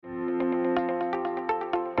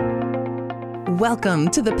Welcome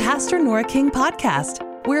to the Pastor Nora King podcast.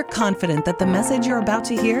 We're confident that the message you're about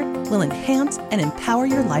to hear will enhance and empower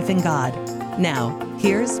your life in God. Now,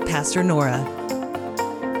 here's Pastor Nora.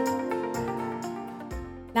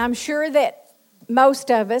 Now, I'm sure that most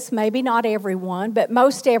of us, maybe not everyone, but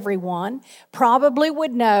most everyone probably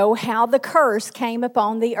would know how the curse came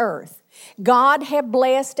upon the earth. God had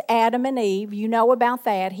blessed Adam and Eve. You know about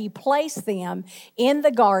that. He placed them in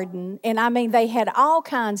the garden. And I mean, they had all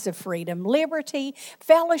kinds of freedom, liberty,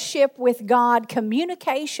 fellowship with God,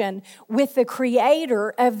 communication with the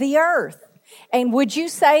creator of the earth. And would you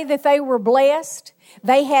say that they were blessed?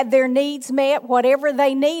 They had their needs met, whatever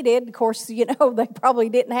they needed. Of course, they probably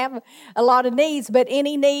didn't have a lot of needs, but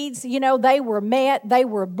any needs, they were met. They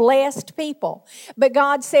were blessed people. But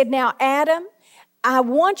God said, now, Adam, I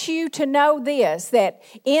want you to know this, that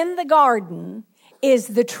in the garden is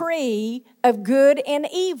the tree of good and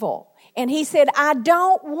evil. And he said, I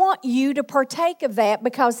don't want you to partake of that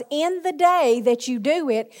because in the day that you do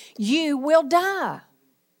it, you will die.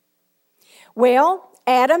 Well,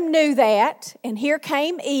 Adam knew that, and here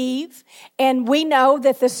came Eve, and we know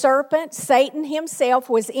that the serpent, Satan himself,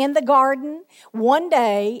 was in the garden one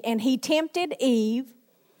day, and he tempted Eve,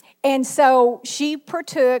 and so she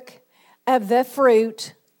partook of the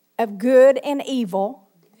fruit of good and evil,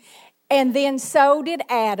 and then so did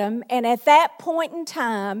Adam. And at that point in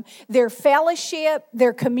time, their fellowship,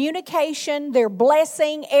 their communication, their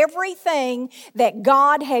blessing, everything that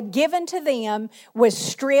God had given to them was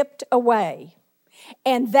stripped away.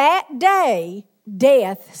 And that day,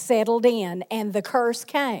 death settled in and the curse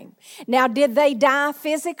came. Now, did they die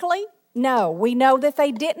physically? No, we know that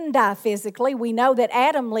they didn't die physically. We know that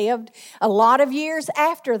Adam lived a lot of years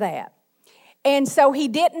after that. And so he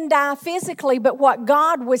didn't die physically, but what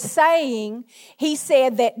God was saying, he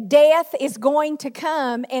said that death is going to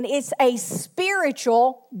come, and it's a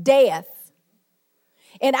spiritual death.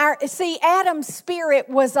 And Adam's spirit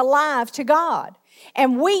was alive to God.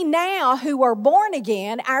 And we now who are born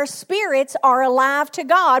again, our spirits are alive to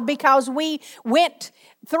God because we went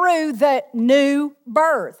through the new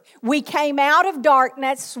birth. We came out of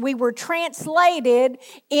darkness. We were translated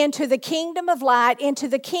into the kingdom of light, into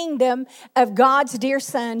the kingdom of God's dear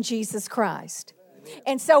Son, Jesus Christ.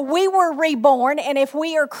 And so we were reborn, and if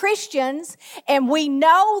we are Christians and we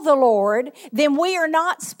know the Lord, then we are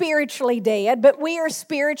not spiritually dead, but we are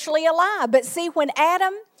spiritually alive. But see, when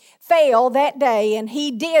Adam fell that day and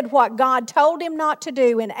he did what God told him not to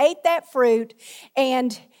do and ate that fruit,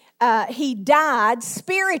 and he died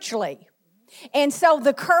spiritually. And so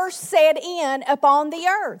the curse set in upon the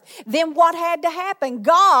earth. Then what had to happen?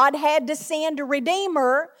 God had to send a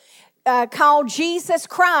Redeemer called Jesus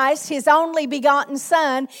Christ, his only begotten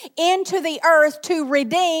Son, into the earth to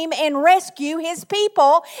redeem and rescue his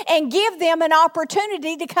people and give them an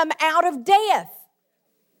opportunity to come out of death,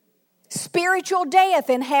 spiritual death,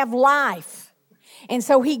 and have life. And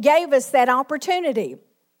so he gave us that opportunity.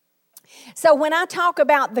 So when I talk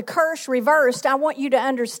about the curse reversed, I want you to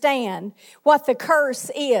understand what the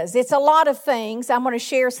curse is. It's a lot of things. I'm going to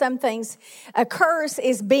share some things. A curse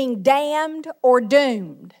is being damned or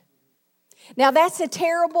doomed. Now, that's a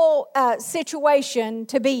terrible situation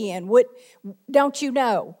to be in. Don't you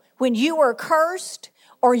know? When you are cursed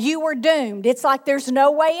or you are doomed, it's like there's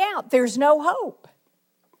no way out. There's no hope.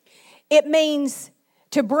 It means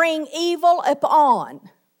to bring evil upon.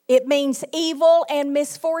 It means evil and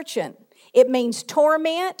misfortune. It means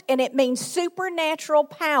torment, and it means supernatural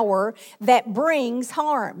power that brings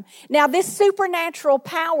harm. Now, this supernatural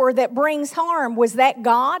power that brings harm, was that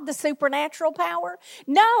God, the supernatural power?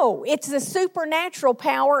 No, it's the supernatural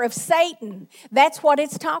power of Satan. That's what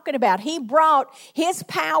it's talking about. He brought his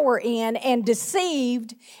power in and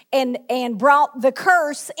deceived and brought the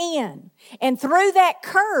curse in. And through that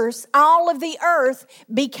curse, all of the earth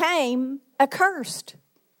became accursed.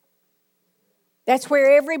 That's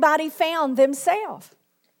where everybody found themselves.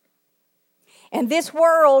 And this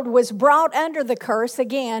world was brought under the curse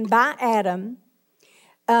again by Adam.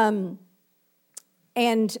 And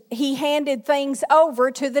he handed things over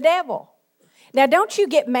to the devil. Now, don't you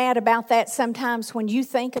get mad about that sometimes when you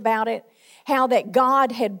think about it? How that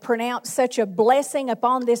God had pronounced such a blessing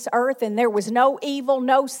upon this earth, and there was no evil,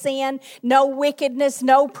 no sin, no wickedness,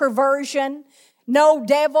 no perversion, no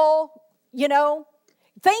devil,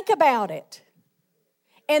 Think about it.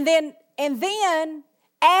 And then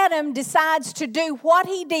Adam decides to do what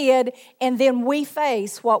he did, and then we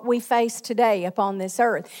face what we face today upon this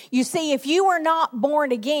earth. You see, if you are not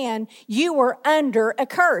born again, you are under a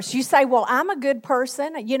curse. You say, well, I'm a good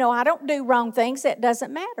person. I don't do wrong things. That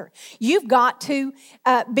doesn't matter. You've got to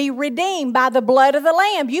be redeemed by the blood of the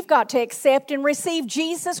Lamb. You've got to accept and receive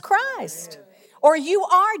Jesus Christ. or you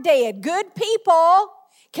are dead. Good people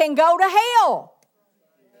can go to hell.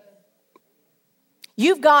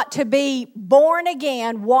 You've got to be born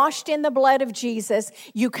again, washed in the blood of Jesus.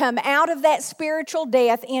 You come out of that spiritual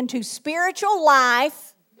death into spiritual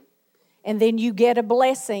life, and then you get a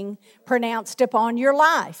blessing pronounced upon your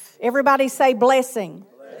life. Everybody say blessing.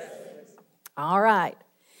 All right.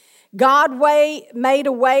 God made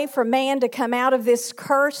a way for man to come out of this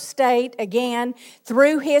cursed state again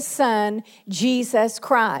through His Son, Jesus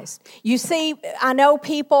Christ. You see, I know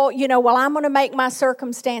people, well, I'm going to make my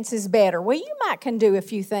circumstances better. Well, you might can do a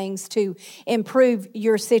few things to improve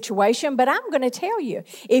your situation, but I'm going to tell you,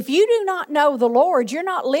 if you do not know the Lord, you're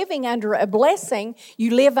not living under a blessing,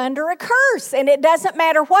 you live under a curse, and it doesn't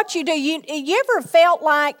matter what you do. You ever felt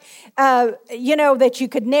like, that you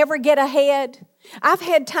could never get ahead? I've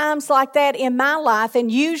had times like that in my life,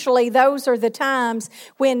 and usually those are the times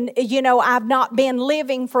when, I've not been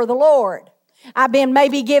living for the Lord. I've been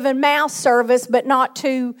maybe giving mouth service, but not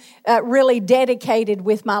too really dedicated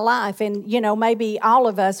with my life. And, maybe all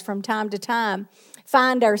of us from time to time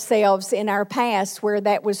find ourselves in our past where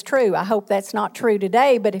that was true. I hope that's not true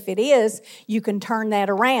today, but if it is, you can turn that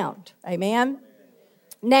around. Amen?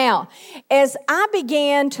 Now, as I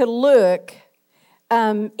began to look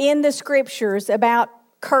in the scriptures about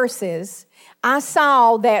curses, I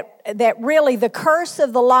saw that really the curse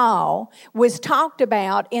of the law was talked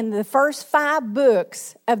about in the first 5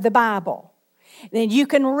 books of the Bible. Then you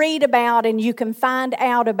can read about and you can find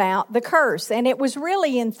out about the curse. And it was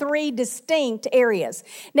really in 3 distinct areas.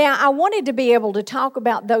 Now, I wanted to be able to talk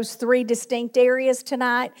about those 3 distinct areas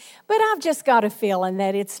tonight, but I've just got a feeling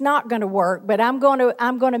that it's not going to work. But I'm going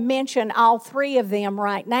to mention all 3 of them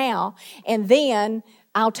right now, and then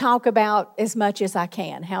I'll talk about as much as I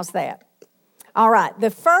can. How's that? All right. The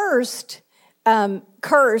first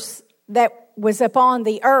curse that was upon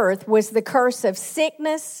the earth was the curse of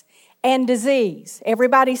sickness and disease.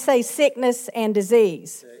 Everybody say sickness and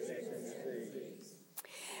disease.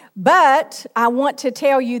 But I want to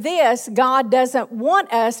tell you this, God doesn't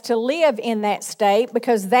want us to live in that state,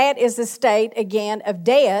 because that is a state, again, of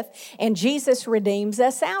death, and Jesus redeems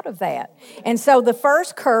us out of that. And so the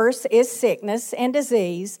first curse is sickness and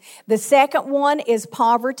disease. The second one is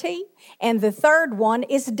poverty. And the third one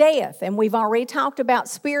is death. And we've already talked about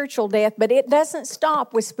spiritual death, but it doesn't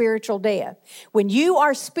stop with spiritual death. When you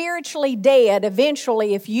are spiritually dead,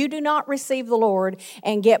 eventually, if you do not receive the Lord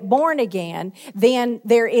and get born again, then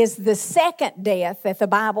there is the second death that the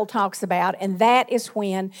Bible talks about, and that is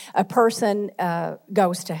when a person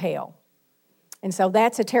goes to hell. And so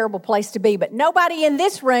that's a terrible place to be. But nobody in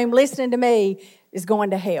this room listening to me is going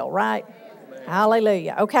to hell, right?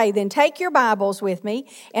 Hallelujah. Okay, then take your Bibles with me,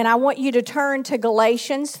 and I want you to turn to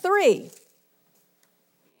Galatians 3.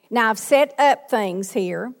 Now, I've set up things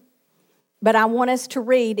here, but I want us to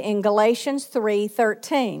read in Galatians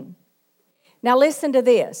 3:13. Now, listen to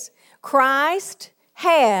this. Christ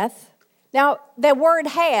hath, now, the word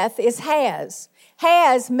hath is has.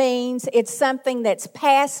 Has means it's something that's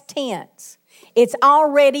past tense. It's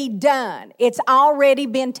already done. It's already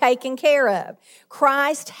been taken care of.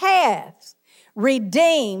 Christ hath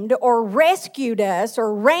redeemed or rescued us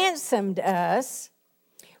or ransomed us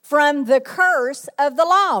from the curse of the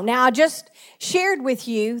law. Now, I just shared with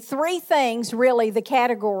you 3 things, really, the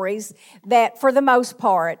categories that, for the most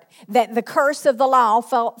part, that the curse of the law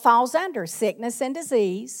falls under: sickness and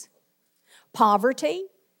disease, poverty,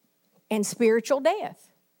 and spiritual death.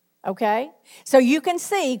 Okay? So you can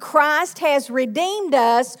see Christ has redeemed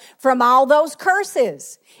us from all those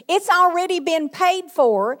curses. It's already been paid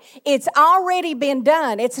for. It's already been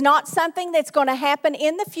done. It's not something that's going to happen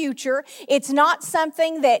in the future. It's not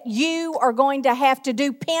something that you are going to have to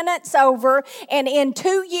do penance over, and in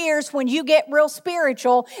 2 years when you get real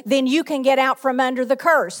spiritual, then you can get out from under the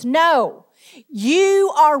curse. No.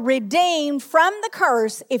 You are redeemed from the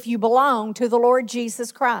curse if you belong to the Lord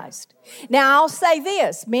Jesus Christ. Now, I'll say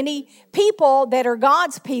this. Many people that are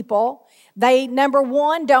God's people, they, number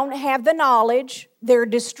one, don't have the knowledge. They're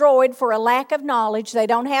destroyed for a lack of knowledge. They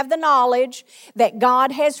don't have the knowledge that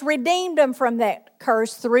God has redeemed them from that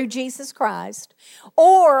curse through Jesus Christ.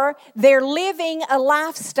 Or they're living a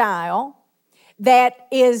lifestyle that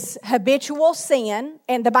is habitual sin.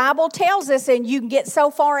 And the Bible tells us, and you can get so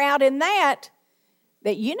far out in that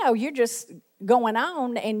you're just going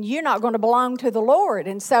on and you're not going to belong to the Lord.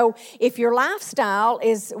 And so if your lifestyle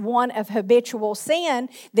is one of habitual sin,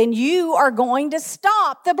 then you are going to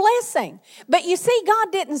stop the blessing. But you see,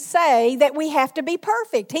 God didn't say that we have to be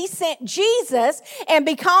perfect. He sent Jesus, and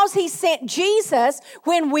because He sent Jesus,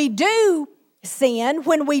 when we do sin,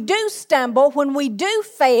 when we do stumble, when we do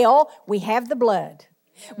fail, we have the blood.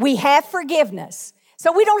 We have forgiveness.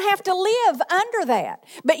 So we don't have to live under that.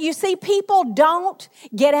 But you see, people don't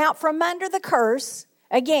get out from under the curse,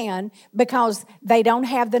 again, because they don't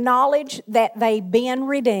have the knowledge that they've been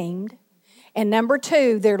redeemed. And number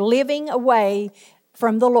two, they're living away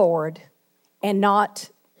from the Lord and not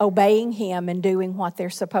obeying Him and doing what they're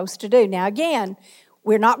supposed to do. Now, again,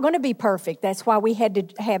 we're not going to be perfect. That's why we had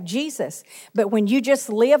to have Jesus. But when you just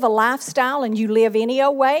live a lifestyle and you live any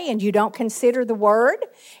old way and you don't consider the Word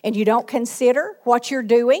and you don't consider what you're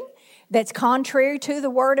doing that's contrary to the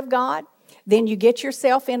Word of God, then you get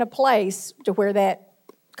yourself in a place to where that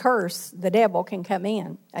curse, the devil, can come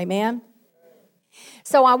in. Amen?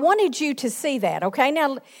 So I wanted you to see that, okay?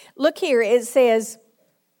 Now, look here. It says,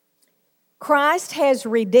 Christ has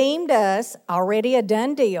redeemed us, already a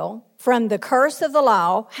done deal, from the curse of the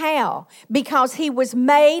law. How? Because He was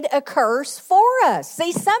made a curse for us.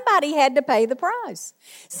 See, somebody had to pay the price.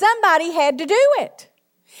 Somebody had to do it.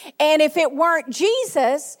 And if it weren't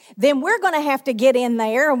Jesus, then we're going to have to get in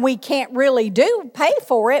there, and we can't really pay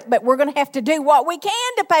for it, but we're going to have to do what we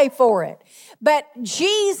can to pay for it. But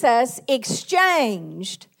Jesus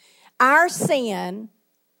exchanged our sin.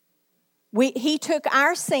 He took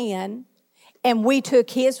our sin, and we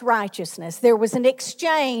took His righteousness. There was an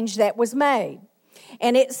exchange that was made.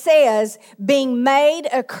 And it says, being made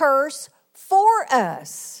a curse for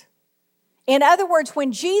us. In other words,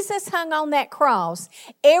 when Jesus hung on that cross,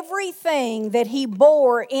 everything that He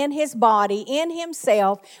bore in His body, in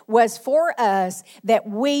Himself, was for us, that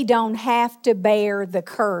we don't have to bear the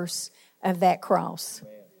curse of that cross.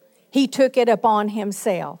 He took it upon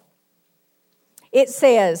Himself. It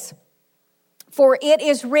says, for it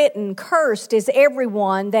is written, cursed is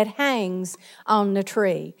everyone that hangs on the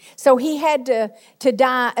tree. So He had to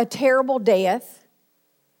die a terrible death.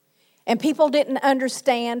 And people didn't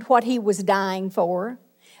understand what He was dying for.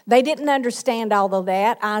 They didn't understand all of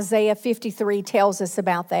that. Isaiah 53 tells us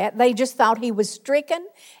about that. They just thought He was stricken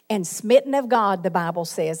and smitten of God, the Bible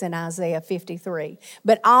says in Isaiah 53.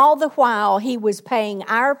 But all the while, He was paying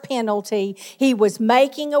our penalty. He was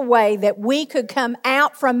making a way that we could come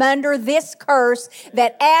out from under this curse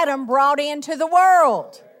that Adam brought into the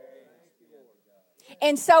world.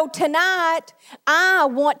 And so tonight, I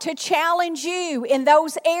want to challenge you in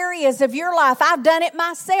those areas of your life. I've done it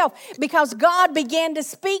myself because God began to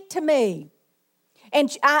speak to me. And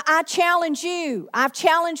I challenge you. I've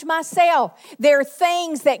challenged myself. There are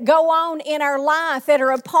things that go on in our life that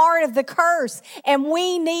are a part of the curse. And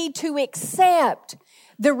we need to accept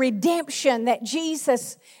the redemption that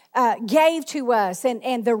Jesus gave to us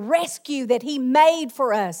and the rescue that He made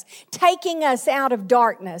for us, taking us out of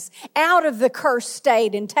darkness, out of the cursed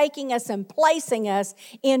state, and taking us and placing us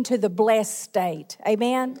into the blessed state.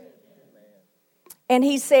 Amen? And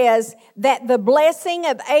He says that the blessing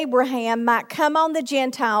of Abraham might come on the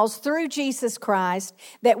Gentiles through Jesus Christ,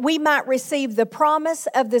 that we might receive the promise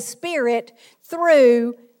of the Spirit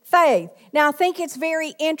through faith. Now, I think it's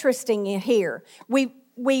very interesting in here.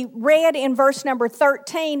 We read in verse number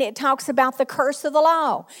 13, it talks about the curse of the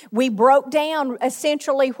law. We broke down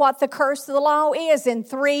essentially what the curse of the law is in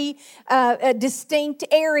three distinct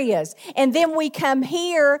areas. And then we come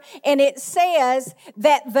here and it says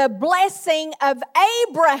that the blessing of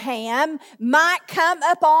Abraham might come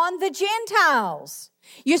upon the Gentiles.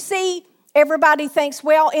 You see, everybody thinks,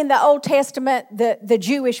 well, in the Old Testament, the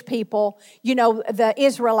Jewish people, the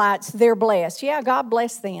Israelites, they're blessed. Yeah, God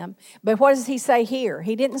bless them. But what does He say here?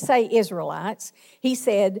 He didn't say Israelites. He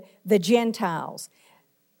said the Gentiles.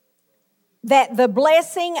 That the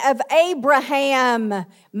blessing of Abraham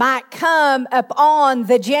might come upon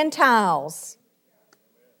the Gentiles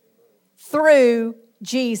through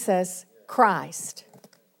Jesus Christ.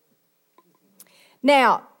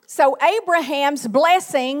 Now, so Abraham's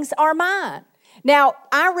blessings are mine. Now,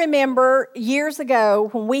 I remember years ago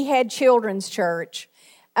when we had children's church,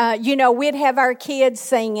 we'd have our kids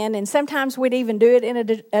singing, and sometimes we'd even do it in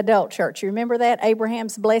an adult church. You remember that?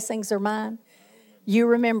 Abraham's blessings are mine? You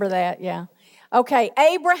remember that, yeah. Okay,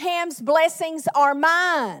 Abraham's blessings are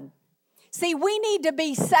mine. See, we need to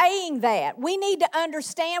be saying that. We need to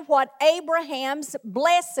understand what Abraham's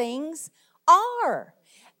blessings are.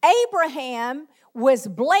 Abraham was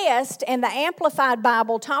blessed, and the Amplified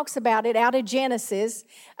Bible talks about it out of Genesis.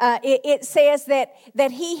 It says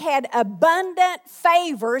that he had abundant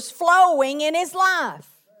favors flowing in his life.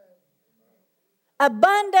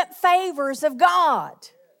 Abundant favors of God.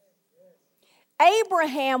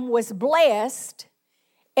 Abraham was blessed,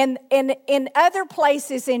 and in other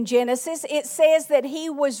places in Genesis, it says that he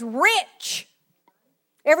was rich.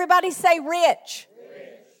 Everybody say rich.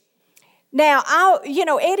 Now,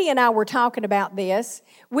 Eddie and I were talking about this.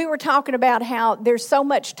 We were talking about how there's so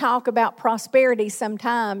much talk about prosperity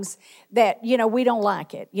sometimes that, we don't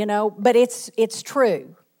like it, but it's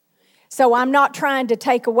true. So I'm not trying to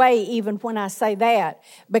take away even when I say that,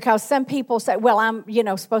 because some people say, well, I'm,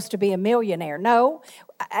 supposed to be a millionaire. No,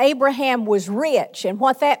 Abraham was rich, and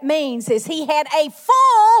what that means is he had a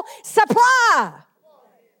full supply.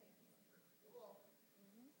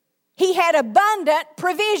 He had abundant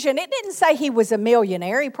provision. It didn't say he was a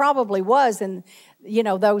millionaire. He probably was in,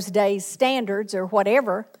 those days' standards or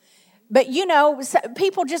whatever. But,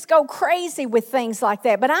 people just go crazy with things like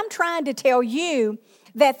that. But I'm trying to tell you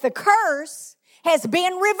that the curse has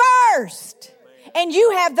been reversed. And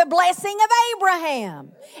you have the blessing of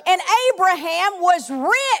Abraham. And Abraham was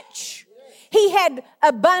rich. He had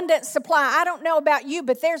abundant supply. I don't know about you,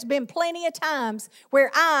 but there's been plenty of times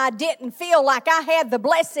where I didn't feel like I had the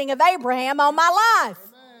blessing of Abraham on my life.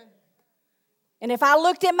 And if I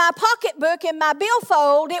looked in my pocketbook, in my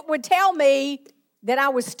billfold, it would tell me that I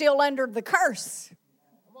was still under the curse.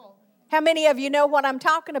 How many of you know what I'm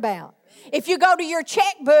talking about? If you go to your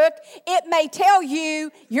checkbook, it may tell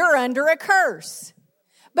you you're under a curse.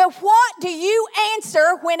 But what do you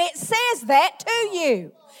answer when it says that to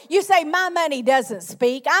you? You say, my money doesn't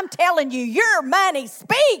speak. I'm telling you, your money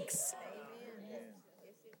speaks.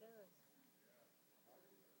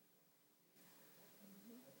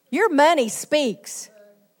 Your money speaks.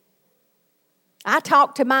 I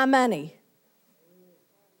talk to my money.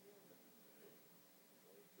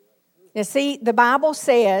 Now see, the Bible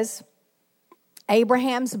says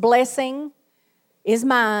Abraham's blessing is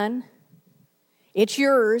mine. It's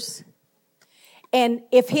yours. And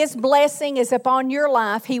if his blessing is upon your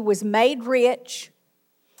life, he was made rich.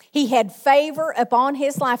 He had favor upon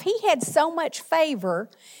his life. He had so much favor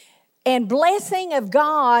and blessing of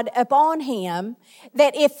God upon him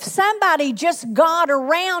that if somebody just got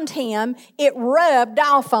around him, it rubbed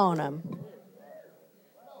off on him.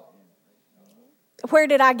 Where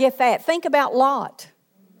did I get that? Think about Lot.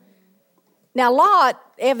 Now, Lot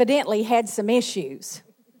evidently had some issues,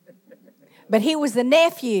 but he was the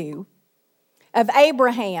nephew of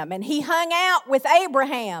Abraham, and he hung out with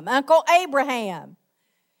Abraham, Uncle Abraham.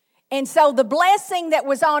 And so the blessing that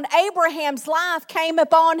was on Abraham's life came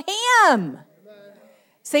upon him.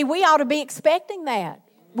 See, we ought to be expecting that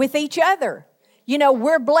with each other.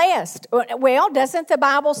 We're blessed. Well, doesn't the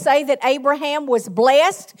Bible say that Abraham was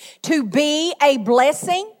blessed to be a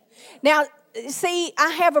blessing? Now, see, I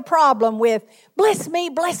have a problem with bless me,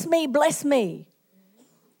 bless me, bless me.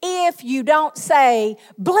 If you don't say,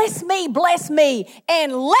 bless me,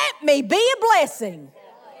 and let me be a blessing.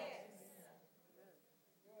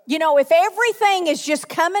 If everything is just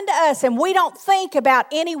coming to us and we don't think about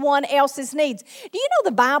anyone else's needs. Do you know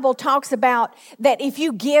the Bible talks about that if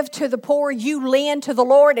you give to the poor, you lend to the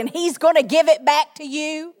Lord and He's going to give it back to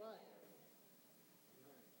you?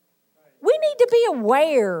 We need to be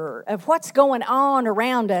aware of what's going on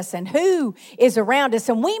around us and who is around us.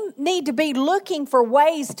 And we need to be looking for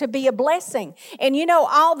ways to be a blessing. And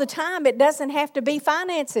all the time, it doesn't have to be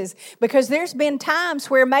finances, because there's been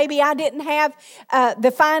times where maybe I didn't have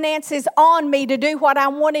the finances on me to do what I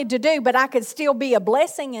wanted to do, but I could still be a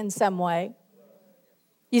blessing in some way.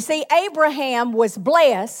 You see, Abraham was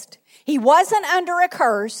blessed. He wasn't under a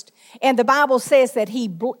curse. And the Bible says that he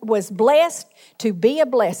was blessed to be a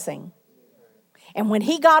blessing. And when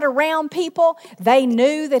he got around people, they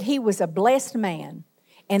knew that he was a blessed man.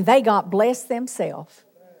 And they got blessed themselves.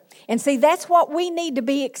 And see, that's what we need to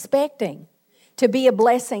be expecting, to be a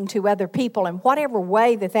blessing to other people in whatever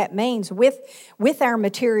way that means with our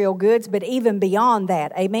material goods, but even beyond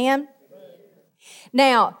that. Amen?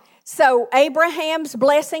 Now, so Abraham's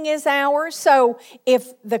blessing is ours. So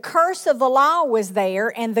if the curse of the law was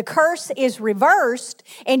there and the curse is reversed,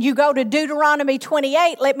 and you go to Deuteronomy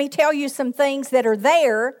 28, let me tell you some things that are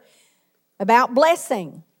there about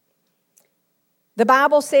blessing. The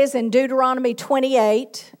Bible says in Deuteronomy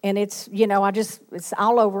 28, and it's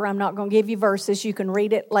all over. I'm not going to give you verses. You can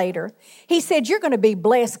read it later. He said, you're going to be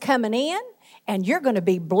blessed coming in and you're going to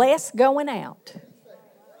be blessed going out.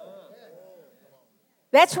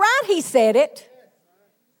 That's right, he said it.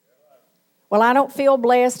 Well, I don't feel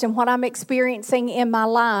blessed, and what I'm experiencing in my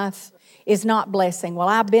life is not blessing. Well,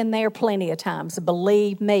 I've been there plenty of times,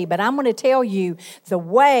 believe me. But I'm going to tell you, the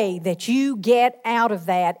way that you get out of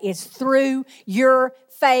that is through your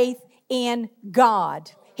faith in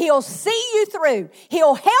God. He'll see you through.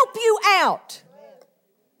 He'll help you out.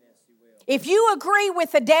 If you agree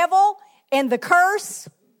with the devil and the curse,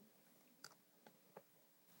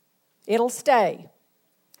 it'll stay.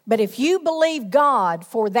 But if you believe God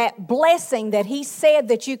for that blessing that He said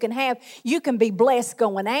that you can have, you can be blessed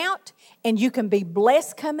going out and you can be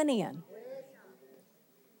blessed coming in.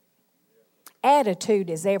 Attitude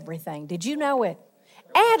is everything. Did you know it?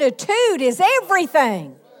 Attitude is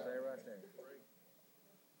everything.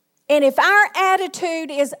 And if our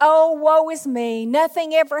attitude is, oh, woe is me,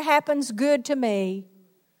 nothing ever happens good to me.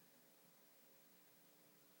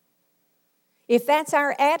 If that's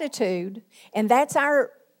our attitude and that's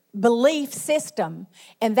our belief system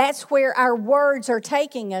and that's where our words are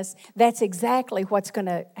taking us, that's exactly what's going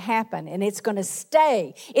to happen, and it's going to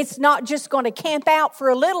stay. It's not just going to camp out for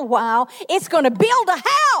a little while. It's going to build a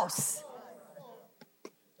house.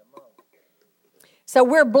 So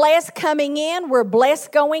we're blessed coming in, we're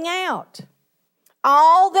blessed going out.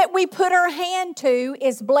 All that we put our hand to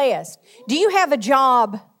is blessed. Do you have a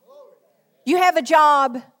job? You have a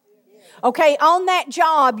job? Okay, on that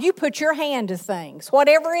job, you put your hand to things.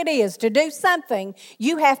 Whatever it is, to do something,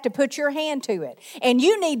 you have to put your hand to it. And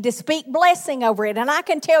you need to speak blessing over it. And I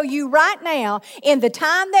can tell you right now, in the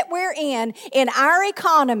time that we're in our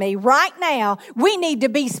economy right now, we need to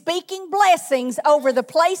be speaking blessings over the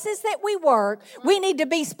places that we work. We need to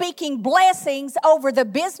be speaking blessings over the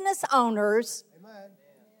business owners,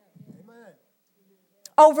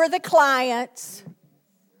 over the clients,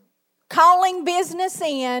 calling business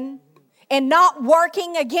in, and not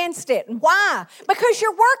working against it. And why? Because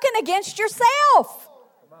you're working against yourself.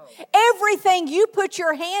 Everything you put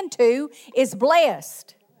your hand to is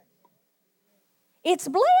blessed. It's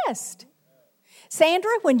blessed.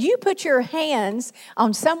 Sandra, when you put your hands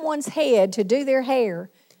on someone's head to do their hair,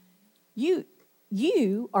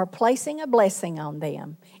 you are placing a blessing on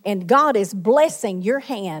them. And God is blessing your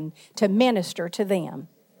hand to minister to them.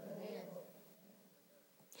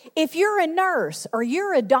 If you're a nurse or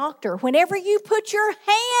you're a doctor, whenever you put your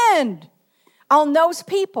hand on those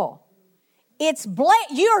people,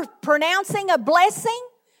 you're pronouncing a blessing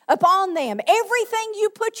upon them. Everything you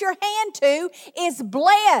put your hand to is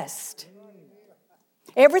blessed.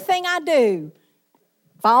 Everything I do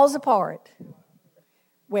falls apart.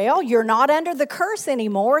 Well, you're not under the curse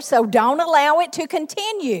anymore, so don't allow it to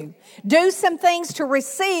continue. Do some things to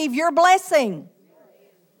receive your blessing.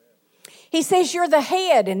 He says you're the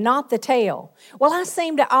head and not the tail. Well, I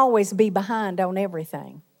seem to always be behind on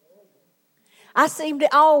everything. I seem to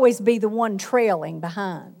always be the one trailing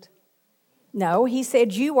behind. No, he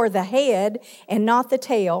said you are the head and not the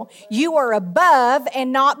tail. You are above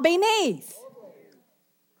and not beneath.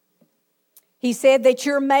 He said that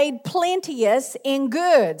you're made plenteous in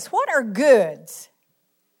goods. What are goods?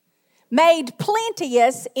 Made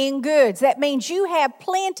plenteous in goods. That means you have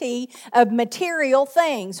plenty of material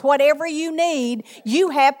things. Whatever you need, you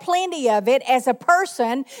have plenty of it as a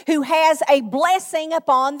person who has a blessing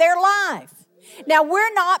upon their life. Now,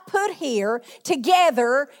 we're not put here to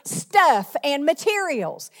gather stuff and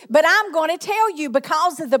materials. But I'm going to tell you,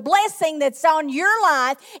 because of the blessing that's on your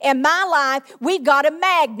life and my life, we've got a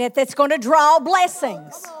magnet that's going to draw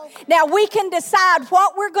blessings. Now, we can decide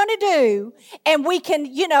what we're going to do, and we can,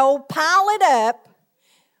 pile it up,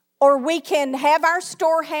 or we can have our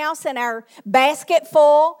storehouse and our basket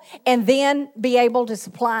full and then be able to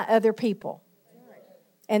supply other people.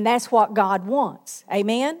 And that's what God wants.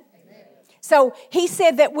 Amen? So he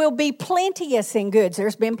said that we'll be plenteous in goods.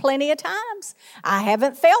 There's been plenty of times I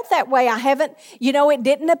haven't felt that way. It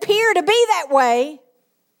didn't appear to be that way.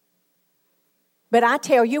 But I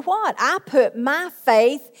tell you what, I put my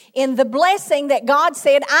faith in the blessing that God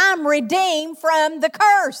said, I'm redeemed from the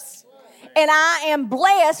curse. And I am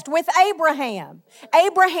blessed with Abraham.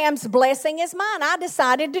 Abraham's blessing is mine. I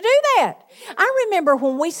decided to do that. I remember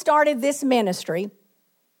when we started this ministry,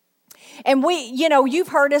 and you've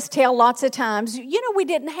heard us tell lots of times, we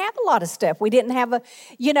didn't have a lot of stuff. We didn't have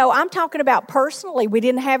I'm talking about personally. We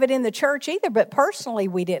didn't have it in the church either, but personally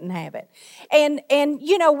we didn't have it. And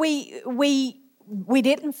we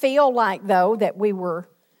didn't feel like, though, that we were,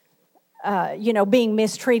 being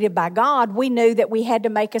mistreated by God. We knew that we had to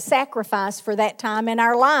make a sacrifice for that time in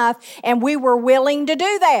our life, and we were willing to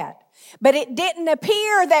do that. But it didn't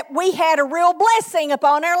appear that we had a real blessing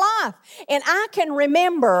upon our life. And I can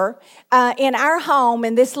remember in our home,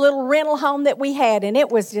 in this little rental home that we had, and it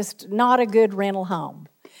was just not a good rental home.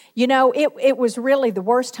 It was really the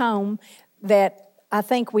worst home that I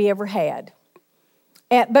think we ever had.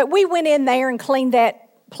 But we went in there and cleaned that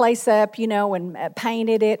place up, and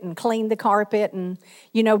painted it and cleaned the carpet and,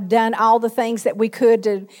 done all the things that we could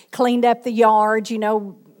to clean up the yard,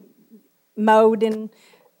 mowed and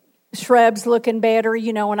shrubs looking better,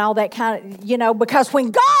 and all that kind of, because when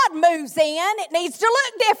God moves in, it needs to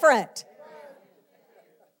look different.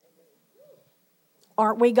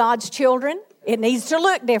 Aren't we God's children? It needs to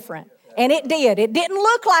look different. And it did. It didn't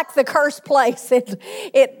look like the cursed place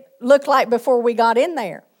it looked like before we got in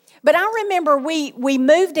there. But I remember we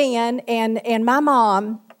moved in, and my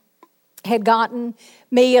mom had gotten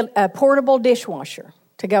me a portable dishwasher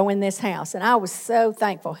to go in this house. And I was so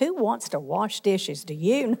thankful. Who wants to wash dishes? Do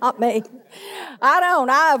you? Not me. I don't.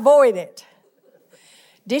 I avoid it.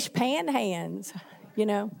 Dishpan hands, you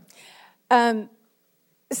know.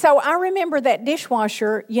 So I remember that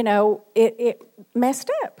dishwasher, you know, it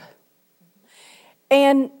messed up.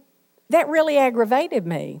 And that really aggravated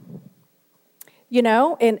me. You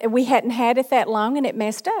know, and we hadn't had it that long, and it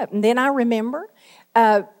messed up. And then I remember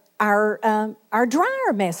our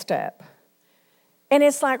dryer messed up. And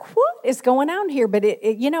it's like, what is going on here? But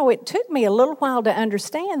it took me a little while to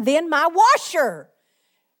understand. Then my washer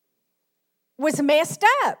was messed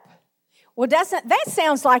up. Well, that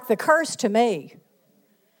sounds like the curse to me.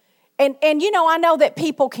 And I know that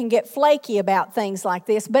people can get flaky about things like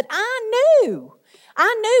this, but I knew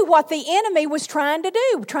what the enemy was trying to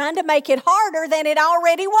do, trying to make it harder than it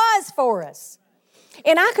already was for us.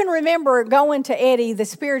 And I can remember going to Eddie, the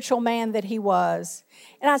spiritual man that he was,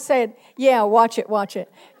 and I said, yeah, watch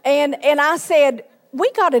it. And I said,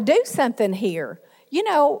 we got to do something here. You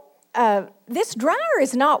know, this dryer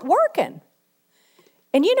is not working.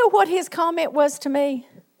 And you know what his comment was to me?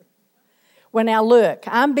 Well, now look,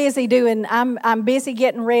 I'm busy getting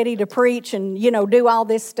ready to preach and, do all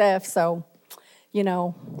this stuff, so,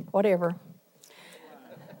 whatever.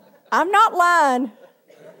 I'm not lying.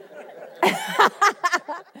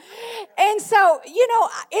 And so,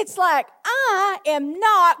 it's like, I am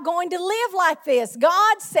not going to live like this.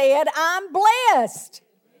 God said I'm blessed.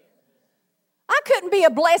 I couldn't be a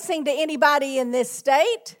blessing to anybody in this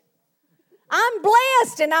state. I'm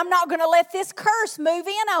blessed, and I'm not going to let this curse move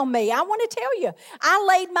in on me. I want to tell you, I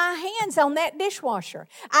laid my hands on that dishwasher.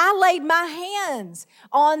 I laid my hands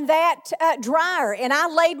on that dryer, and I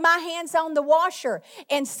laid my hands on the washer.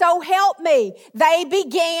 And so help me, they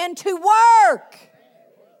began to work.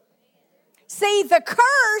 See, the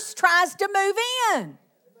curse tries to move in.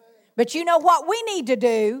 But you know what we need to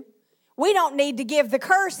do? We don't need to give the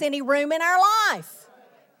curse any room in our life.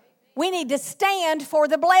 We need to stand for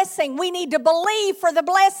the blessing. We need to believe for the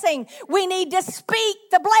blessing. We need to speak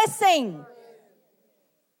the blessing.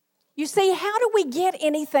 You see, how do we get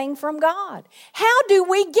anything from God? How do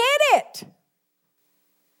we get it?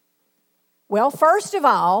 Well, first of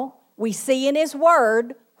all, we see in His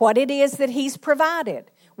Word what it is that He's provided.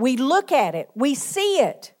 We look at it, we see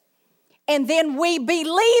it, and then we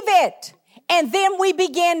believe it, and then we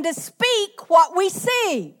begin to speak what we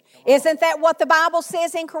see. Isn't that what the Bible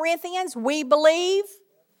says in Corinthians? We believe,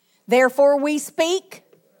 therefore we speak.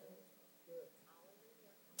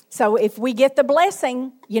 So if we get the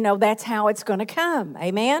blessing, that's how it's going to come.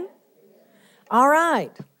 Amen? All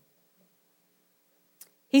right.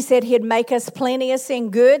 He said He'd make us plenteous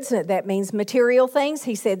in goods. That means material things.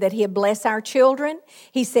 He said that He'd bless our children.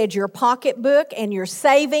 He said your pocketbook and your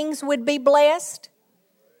savings would be blessed.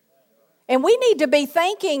 And we need to be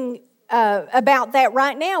thinking about that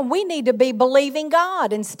right now. We need to be believing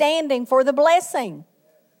God and standing for the blessing.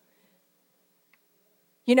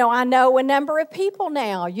 I know a number of people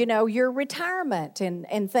now, your retirement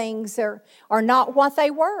and things are not what they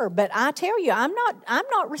were. But I tell you, I'm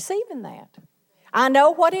not receiving that. I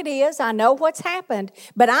know what it is. I know what's happened.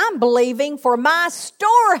 But I'm believing for my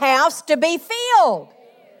storehouse to be filled.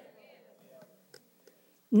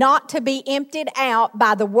 Not to be emptied out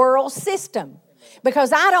by the world system.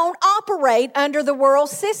 Because I don't operate under the world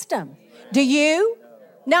system. Do you?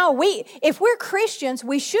 No, if we're Christians,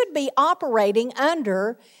 we should be operating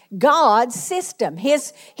under God's system,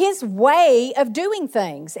 His way of doing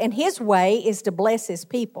things. And His way is to bless His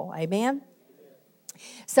people. Amen?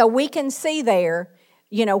 So we can see there,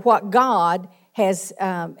 what God has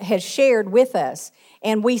shared with us.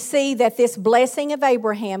 And we see that this blessing of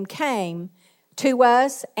Abraham came to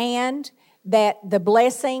us, and that the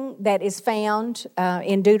blessing that is found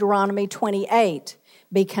in Deuteronomy 28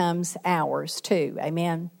 becomes ours too.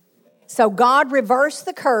 Amen. So God reversed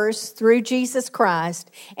the curse through Jesus Christ,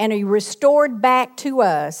 and He restored back to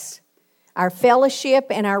us our fellowship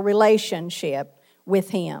and our relationship with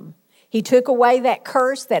Him. He took away that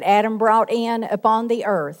curse that Adam brought in upon the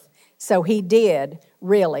earth, so He did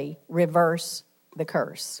really reverse the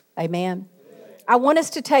curse. Amen. I want us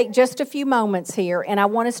to take just a few moments here, and I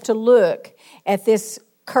want us to look at this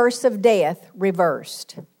curse of death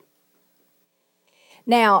reversed.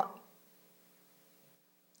 Now,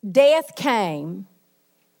 death came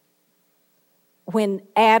when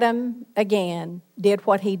Adam again did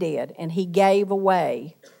what he did, and he gave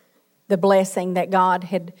away the blessing that God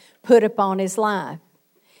had put upon his life.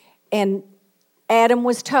 And Adam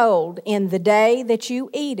was told, in the day that you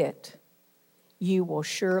eat it, you will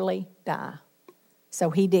surely die. So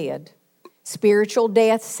he did. Spiritual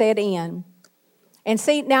death set in. And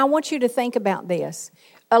see, now I want you to think about this.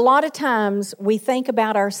 A lot of times we think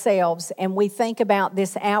about ourselves and we think about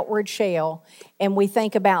this outward shell and we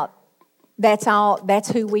think about that's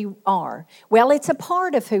who we are. Well, it's a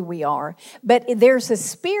part of who we are, but there's a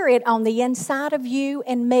spirit on the inside of you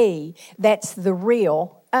and me that's the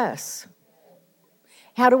real us.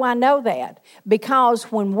 How do I know that? Because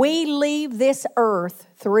when we leave this earth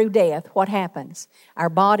through death, what happens? Our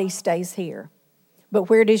body stays here. But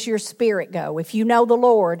where does your spirit go? If you know the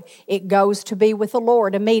Lord, it goes to be with the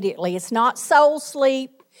Lord immediately. It's not soul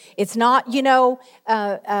sleep. It's not,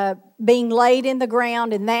 being laid in the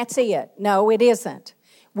ground and that's it. No, it isn't.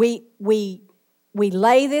 We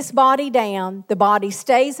lay this body down, the body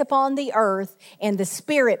stays upon the earth, and the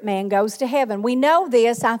spirit man goes to heaven. We know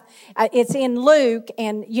this. It's in Luke,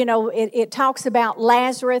 and, it talks about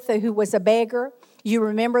Lazarus, who was a beggar. You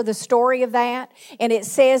remember the story of that? And it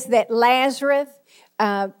says that Lazarus,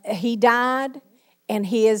 he died, and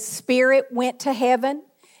his spirit went to heaven.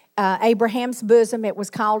 Abraham's bosom, it was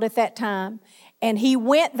called at that time. And he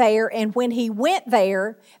went there, and when he went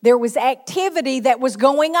there, there was activity that was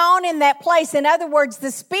going on in that place. In other words, the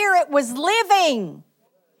spirit was living.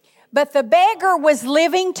 But the beggar was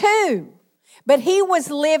living too. But he was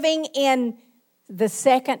living in the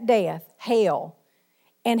second death, hell.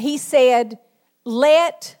 And he said,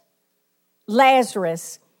 let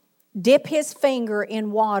Lazarus dip his finger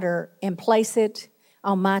in water and place it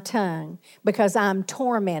on my tongue because I'm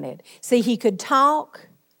tormented. See, he could talk.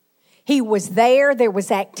 He was there. There was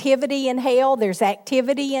activity in hell. There's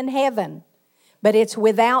activity in heaven. But it's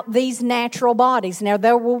without these natural bodies. Now,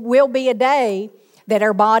 there will be a day that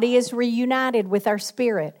our body is reunited with our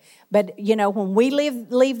spirit. But, when we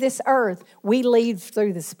leave this earth, we leave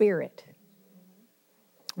through the spirit.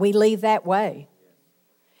 We leave that way.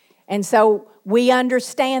 And so we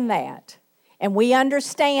understand that. And we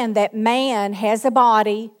understand that man has a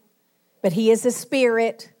body, but he is a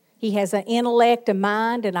spirit. He has an intellect, a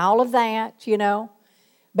mind, and all of that,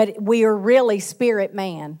 But we are really spirit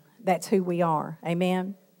man. That's who we are.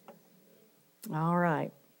 Amen? All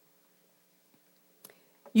right.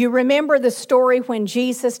 You remember the story when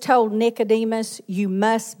Jesus told Nicodemus, you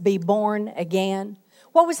must be born again?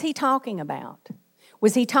 What was he talking about?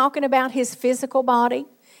 Was he talking about his physical body?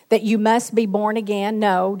 That you must be born again?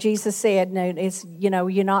 No, Jesus said, no, it's,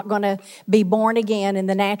 you're not going to be born again in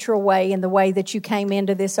the natural way, in the way that you came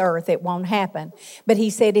into this earth. It won't happen. But he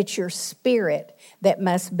said it's your spirit that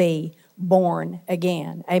must be born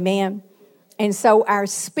again. Amen? And so our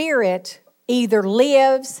spirit either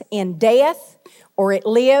lives in death or it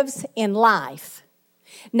lives in life.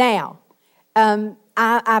 Now,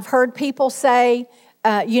 I've heard people say,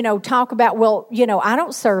 talk about, I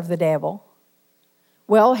don't serve the devil.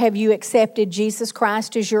 Well, have you accepted Jesus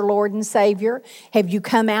Christ as your Lord and Savior? Have you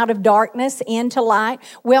come out of darkness into light?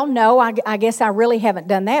 Well, no, I guess I really haven't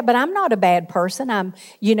done that, but I'm not a bad person. I'm,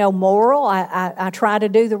 moral. I try to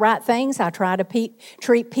do the right things. I try to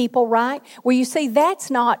treat people right. Well, you see,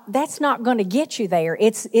 that's not going to get you there.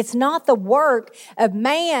 It's not the work of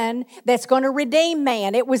man that's going to redeem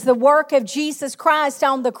man. It was the work of Jesus Christ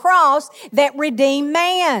on the cross that redeemed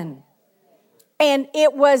man. And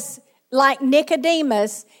it was like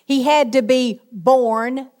Nicodemus, he had to be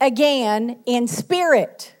born again in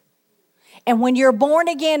spirit. And when you're born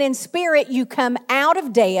again in spirit, you come out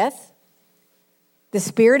of death, the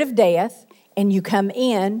spirit of death, and you come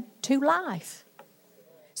in to life.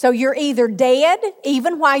 So you're either dead,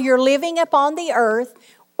 even while you're living upon the earth,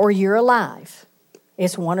 or you're alive.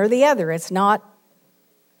 It's one or the other. It's not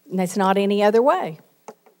any other way.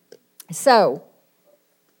 So,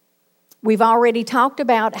 we've already talked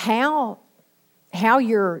about how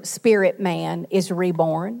your spirit man is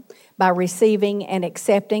reborn by receiving and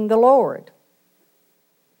accepting the Lord.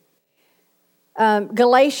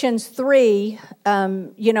 Galatians 3,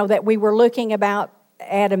 that we were looking about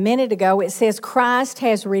at a minute ago, it says, Christ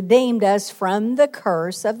has redeemed us from the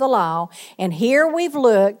curse of the law. And here we've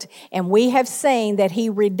looked and we have seen that he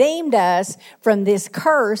redeemed us from this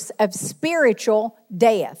curse of spiritual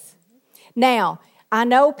death. Now, I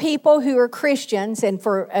know people who are Christians, and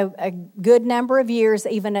for a good number of years,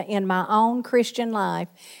 even in my own Christian life,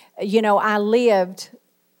 I lived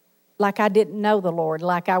like I didn't know the Lord,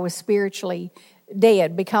 like I was spiritually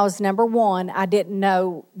dead, because number one, I didn't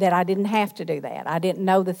know that I didn't have to do that. I didn't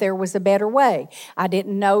know that there was a better way. I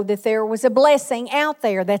didn't know that there was a blessing out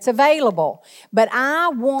there that's available. But I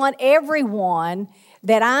want everyone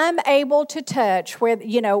that I'm able to touch, whether,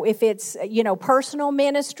 if it's, personal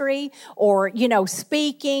ministry or,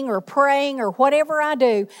 speaking or praying or whatever I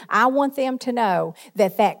do, I want them to know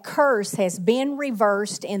that curse has been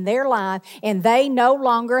reversed in their life and they no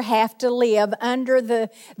longer have to live under the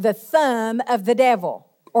thumb of the devil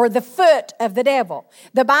or the foot of the devil.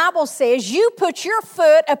 The Bible says you put your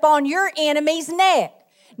foot upon your enemy's neck,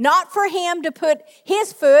 not for him to put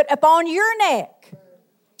his foot upon your neck.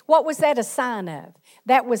 What was that a sign of?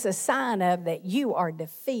 That was a sign of that you are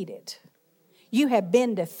defeated. You have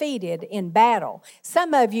been defeated in battle.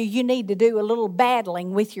 Some of you need to do a little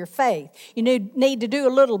battling with your faith. You need to do a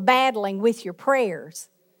little battling with your prayers.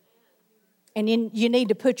 And you need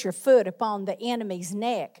to put your foot upon the enemy's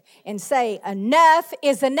neck and say, enough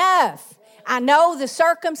is enough. I know the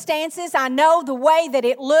circumstances. I know the way that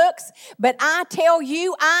it looks. But I tell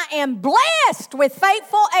you, I am blessed with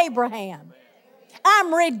faithful Abraham.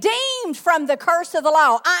 I'm redeemed from the curse of the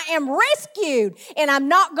law. I am rescued, and I'm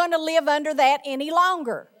not going to live under that any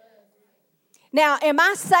longer. Now, am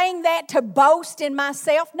I saying that to boast in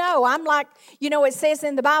myself? No, I'm like, it says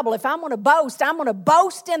in the Bible, if I'm going to boast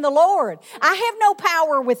in the Lord. I have no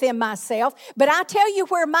power within myself, but I tell you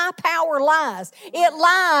where my power lies. It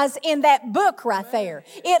lies in that book right there.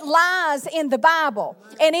 It lies in the Bible,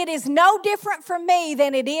 and it is no different for me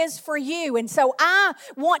than it is for you. And so I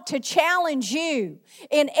want to challenge you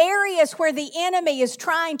in areas where the enemy is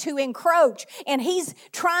trying to encroach, and he's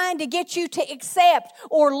trying to get you to accept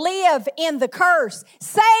or live in the curse.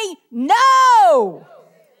 Say no.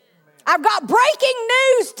 I've got breaking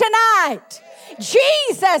news tonight.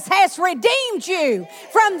 Jesus has redeemed you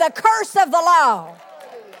from the curse of the law.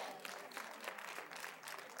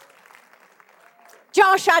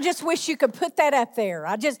 Josh, I just wish you could put that up there.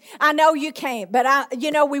 I know you can't, but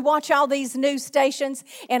we watch all these news stations,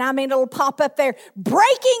 and it'll pop up there.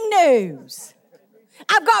 Breaking news.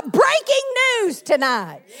 I've got breaking news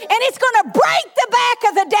tonight, and it's going to break the back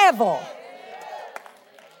of the devil.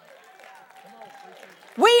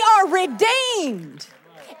 We are redeemed,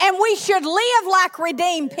 and we should live like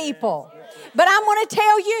redeemed people. But I'm going to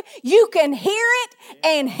tell you, you can hear it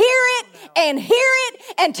and hear it and hear it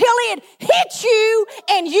until it hits you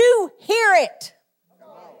and you hear it.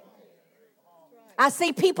 I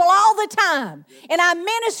see people all the time, and I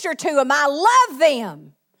minister to them. I love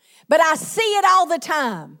them, but I see it all the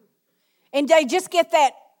time. And they just get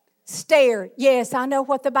that stare. Yes, I know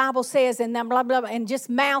what the Bible says, and then blah, blah, blah, and just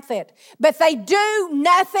mouth it. But they do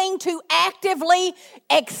nothing to actively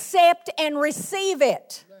accept and receive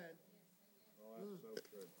it.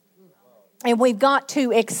 And we've got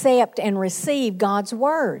to accept and receive God's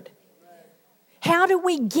word. How do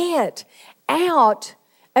we get out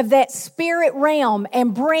of that spirit realm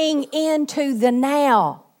and bring into the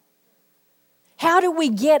now? How do we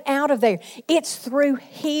get out of there? It's through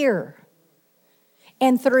here.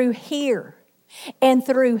 And through here, and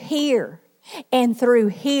through here, and through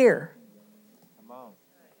here.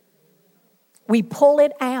 We pull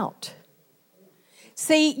it out.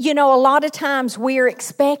 See, a lot of times we're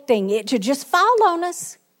expecting it to just fall on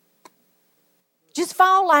us. Just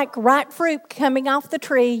fall like ripe fruit coming off the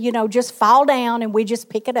tree, just fall down and we just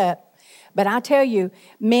pick it up. But I tell you,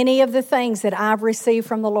 many of the things that I've received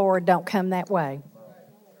from the Lord don't come that way.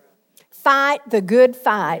 Fight the good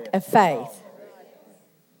fight of faith.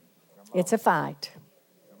 It's a fight.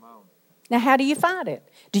 Now, how do you fight it?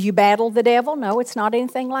 Do you battle the devil? No, it's not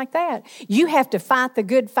anything like that. You have to fight the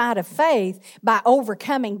good fight of faith by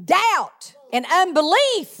overcoming doubt and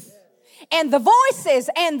unbelief and the voices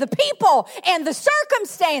and the people and the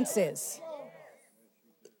circumstances.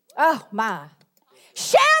 Oh, my.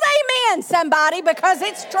 Shout amen, somebody, because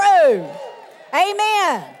it's true.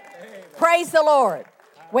 Amen. Praise the Lord.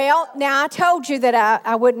 Well, now I told you that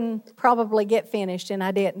I wouldn't probably get finished, and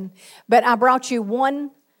I didn't. But I brought you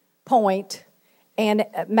one point, and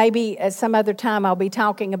maybe some other time I'll be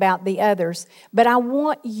talking about the others. But I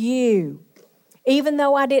want you, even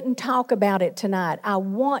though I didn't talk about it tonight, I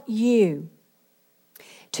want you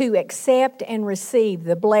to accept and receive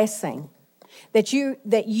the blessing that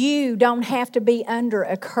you don't have to be under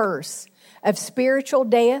a curse of spiritual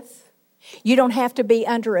death. You don't have to be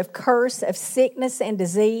under a curse of sickness and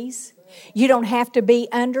disease. You don't have to be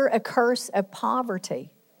under a curse of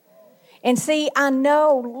poverty. And see, I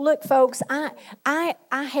know, look, folks, I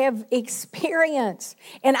have experience,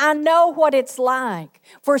 and I know what it's like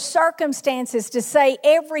for circumstances to say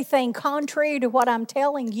everything contrary to what I'm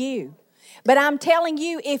telling you. But I'm telling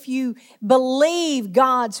you, if you believe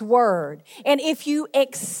God's word, and if you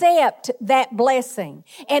accept that blessing,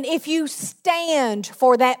 and if you stand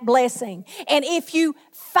for that blessing, and if you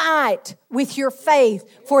fight with your faith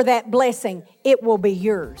for that blessing, it will be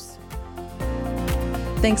yours.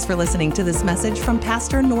 Thanks for listening to this message from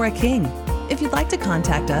Pastor Nora King. If you'd like to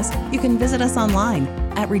contact us, you can visit us online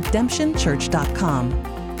at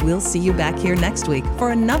redemptionchurch.com. We'll see you back here next week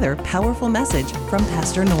for another powerful message from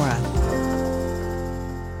Pastor Nora.